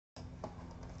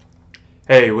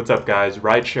Hey, what's up guys?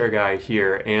 Rideshare guy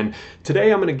here, and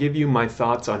today I'm going to give you my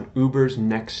thoughts on Uber's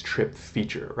next trip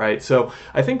feature, right? So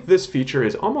I think this feature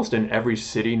is almost in every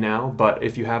city now, but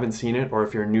if you haven't seen it or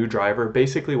if you're a new driver,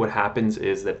 basically what happens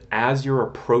is that as you're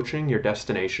approaching your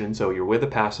destination, so you're with a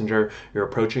passenger, you're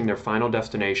approaching their final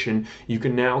destination, you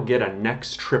can now get a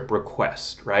next trip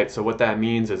request, right? So what that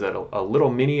means is that a little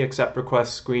mini accept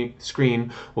request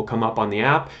screen will come up on the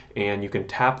app, and you can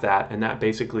tap that, and that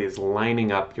basically is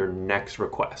lining up your next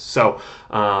request. So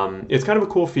it's kind of a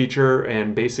cool feature,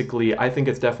 and basically I think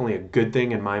it's definitely a good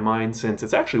thing in my mind, since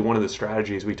it's actually one of the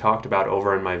strategies we talked about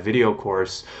over in my video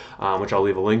course, which I'll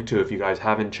leave a link to if you guys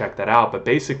haven't checked that out. But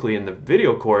basically in the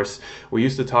video course we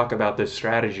used to talk about this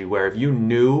strategy where if you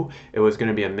knew it was going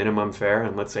to be a minimum fare,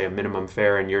 and let's say a minimum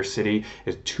fare in your city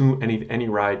is any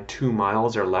ride 2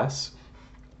 miles or less,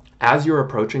 as you're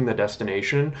approaching the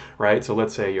destination, right? So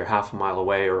let's say you're half a mile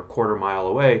away or a quarter mile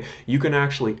away, you can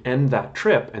actually end that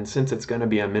trip. And since it's going to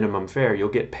be a minimum fare, you'll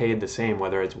get paid the same,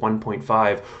 whether it's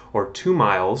 1.5 or 2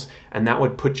 miles. And that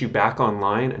would put you back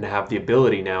online and have the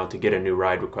ability now to get a new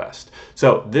ride request.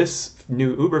 So this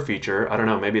new Uber feature, I don't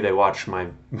know, maybe they watched my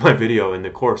video in the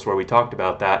course where we talked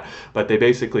about that, but they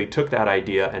basically took that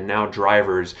idea, and now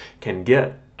drivers can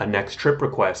get a next trip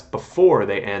request before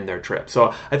they end their trip.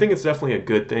 So I think it's definitely a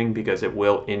good thing, because it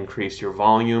will increase your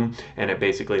volume and it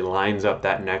basically lines up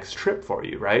that next trip for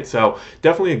you, right? So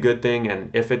definitely a good thing.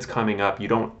 And if it's coming up, you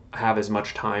don't have as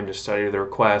much time to study the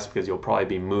request because you'll probably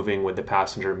be moving with the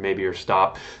passenger, maybe your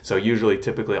stop. So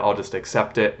typically I'll just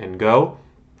accept it and go.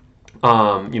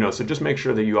 So just make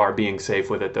sure that you are being safe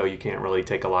with it, though. You can't really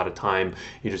take a lot of time.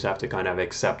 You just have to kind of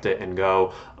accept it and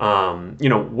go.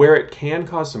 Where it can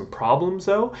cause some problems,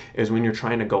 though, is when you're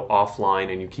trying to go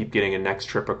offline and you keep getting a next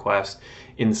trip request.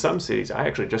 In some cities, I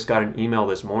actually just got an email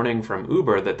this morning from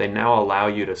Uber that they now allow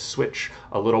you to switch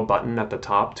a little button at the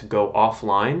top to go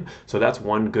offline. So that's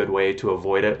one good way to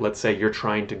avoid it. Let's say you're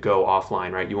trying to go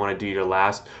offline, right? You want to do your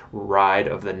last ride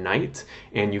of the night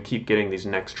and you keep getting these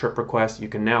next trip requests. You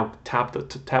can now tap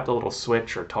the little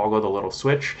switch or toggle the little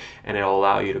switch, and it'll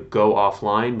allow you to go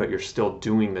offline, but you're still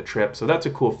doing the trip. So that's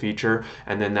a cool feature,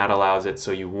 and then that allows it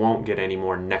so you won't get any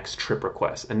more next trip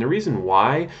requests. And the reason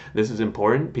why this is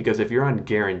important, because if you're on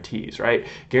guarantees, right?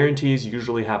 Guarantees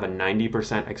usually have a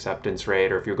 90% acceptance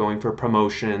rate, or if you're going for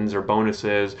promotions or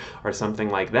bonuses or something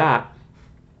like that,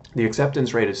 the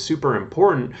acceptance rate is super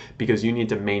important because you need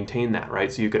to maintain that,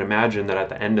 right? So you could imagine that at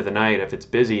the end of the night, if it's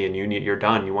busy and you're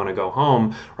done, you want to go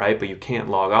home, right? But you can't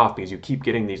log off because you keep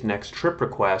getting these next trip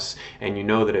requests, and you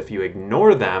know that if you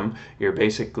ignore them, you're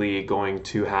basically going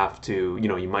to have to,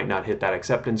 you might not hit that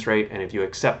acceptance rate. And if you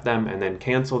accept them and then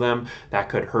cancel them, that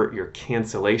could hurt your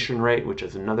cancellation rate, which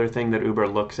is another thing that Uber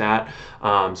looks at.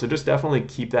 So just definitely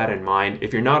keep that in mind.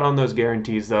 If you're not on those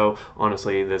guarantees, though,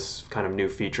 honestly, this kind of new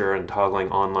feature and toggling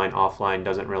online offline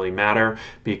doesn't really matter,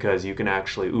 because you can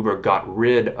actually, Uber got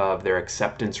rid of their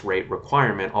acceptance rate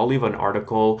requirement. I'll leave an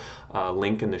article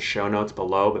link in the show notes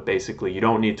below, but basically you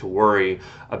don't need to worry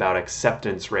about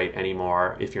acceptance rate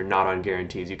anymore if you're not on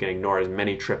guarantees. You can ignore as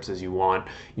many trips as you want.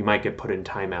 You might get put in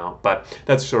timeout, but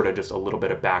that's sort of just a little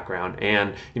bit of background.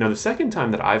 And the second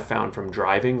time that I've found from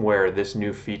driving where this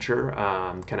new feature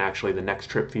the next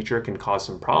trip feature can cause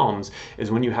some problems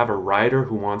is when you have a rider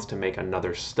who wants to make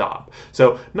another stop.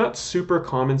 So not super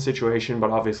common situation, but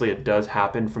obviously it does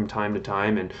happen from time to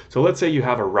time. And so let's say you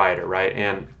have a rider, right?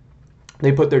 And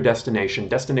they put their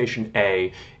destination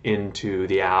A, into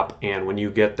the app, and when you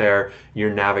get there,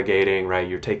 you're navigating, right?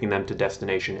 You're taking them to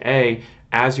destination A.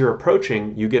 As you're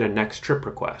approaching, you get a next trip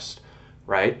request,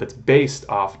 right? That's based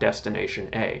off destination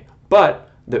A. But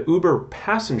the Uber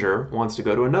passenger wants to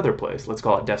go to another place. Let's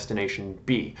call it destination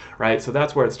B, right? So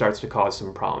that's where it starts to cause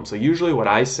some problems. So usually what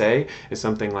I say is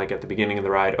something like at the beginning of the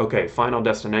ride, okay, final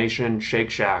destination, Shake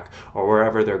Shack, or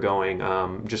wherever they're going,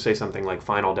 just say something like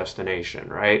final destination,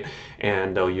 right?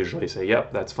 And they'll usually say,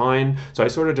 yep, that's fine. So I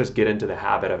sort of just get into the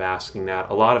habit of asking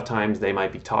that. A lot of times they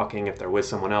might be talking if they're with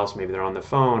someone else, maybe they're on the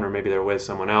phone, or maybe they're with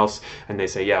someone else, and they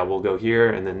say, yeah, we'll go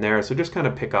here and then there. So just kind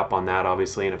of pick up on that,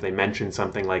 obviously, and if they mention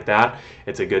something like that,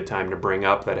 it's a good time to bring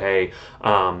up that, hey,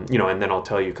 and then I'll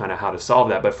tell you kind of how to solve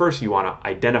that. But first you want to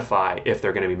identify if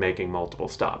they're going to be making multiple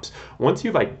stops. Once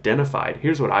you've identified,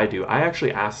 here's what I do. I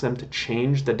actually ask them to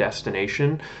change the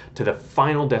destination to the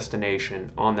final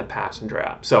destination on the passenger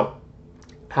app. So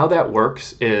how that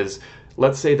works is,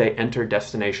 let's say they enter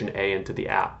destination A into the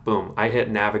app. Boom, I hit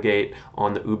navigate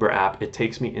on the Uber app. It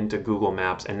takes me into Google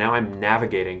Maps, and now I'm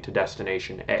navigating to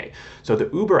destination A. So the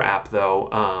Uber app, though,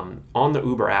 on the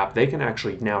Uber app, they can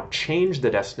actually now change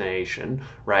the destination,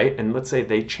 right? And let's say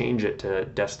they change it to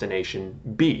destination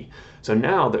B. So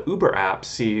now the Uber app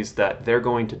sees that they're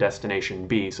going to destination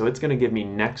B, so it's going to give me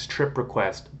next trip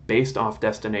request based off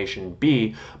destination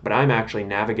B, but I'm actually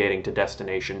navigating to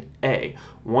destination A.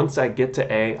 Once I get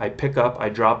to A, I pick up, I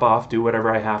drop off, do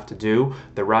whatever I have to do.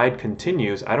 The ride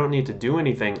continues. I don't need to do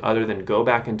anything other than go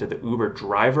back into the Uber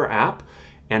driver app.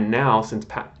 And now, since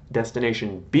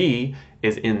destination B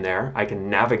is in there, I can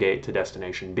navigate to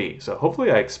destination B. So hopefully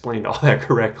I explained all that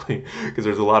correctly, because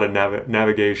there's a lot of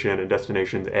navigation and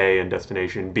destinations A and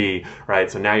destination B, right?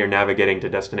 So now you're navigating to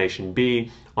destination B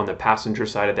on the passenger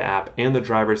side of the app and the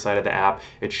driver side of the app.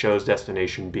 It shows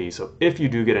destination B. So if you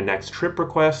do get a next trip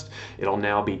request, it'll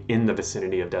now be in the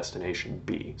vicinity of destination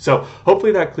B. So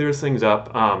hopefully that clears things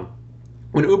up.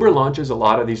 When Uber launches a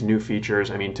lot of these new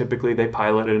features, I mean, typically they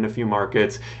pilot it in a few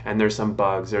markets and there's some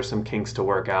bugs, there's some kinks to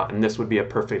work out, and this would be a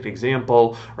perfect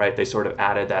example, right? They sort of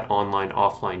added that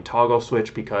online-offline toggle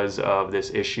switch because of this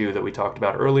issue that we talked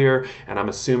about earlier, and I'm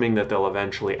assuming that they'll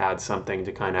eventually add something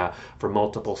to kind of, for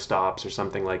multiple stops or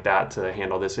something like that to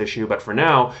handle this issue. But for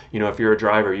now, you know, if you're a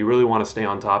driver, you really want to stay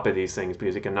on top of these things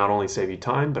because it can not only save you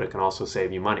time, but it can also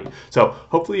save you money. So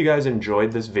hopefully you guys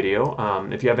enjoyed this video.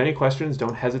 If you have any questions,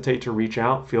 don't hesitate to reach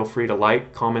out. Feel free to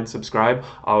like, comment, subscribe.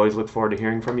 I always look forward to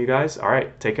hearing from you guys. All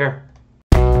right, take care.